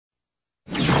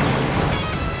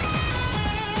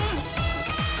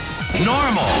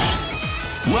Normal.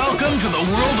 Welcome to the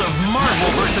world of Marvel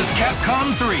vs.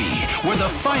 Capcom 3, where the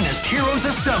finest heroes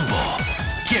assemble.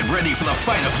 Get ready for the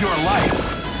fight of your life.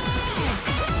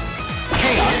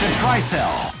 Chaos and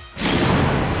Tricell.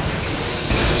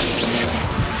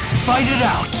 Fight it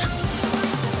out.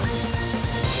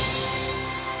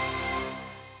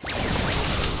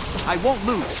 I won't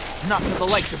lose, not to the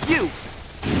likes of you.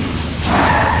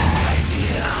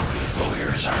 Idea how many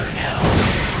lawyers are in hell.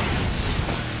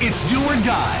 It's do or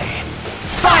die.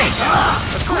 Fight!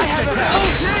 According to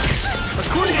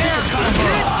this combo.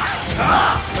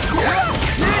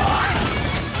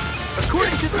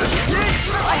 According to this,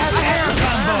 I have a hair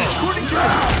combo. According to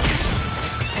this,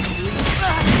 and bleeds.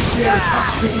 Dare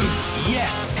touch me?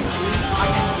 Yes.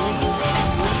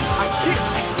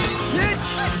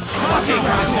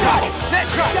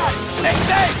 Next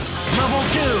day. Level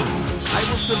 2. I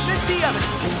will submit the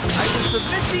evidence. I will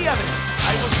submit the evidence.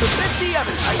 I will submit the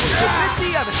evidence. I will submit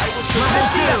the evidence. I will submit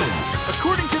the evidence.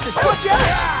 According to this, watch out!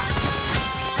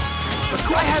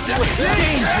 I have the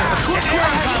danger. According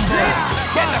to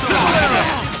get the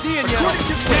see you. According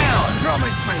to down.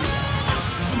 Promise me.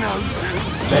 No.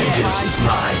 Vengeance is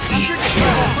mine.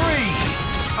 Level 3.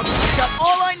 I've got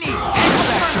all I need.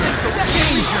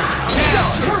 Danger.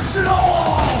 Down. Personal.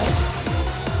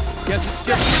 Guess it's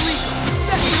just illegal.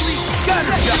 That's illegal.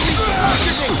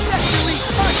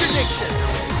 Contradiction.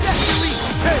 That's illegal.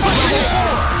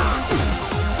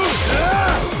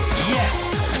 Yes.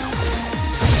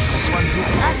 The one who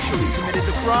actually committed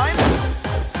the crime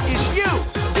is you.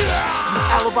 No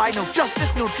alibi, no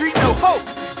justice, no dream, no hope.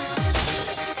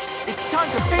 It's time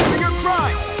to pay for your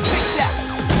crimes. Take that.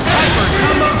 Hyper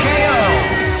Combo KO.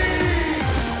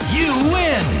 You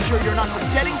win. Sure you're not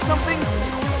forgetting something?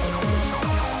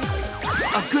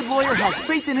 A good lawyer has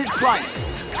faith in his client.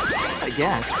 I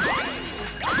guess.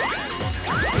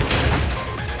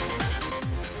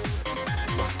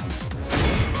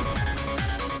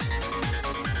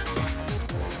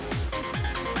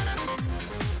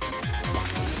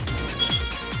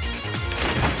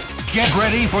 Get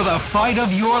ready for the fight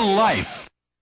of your life.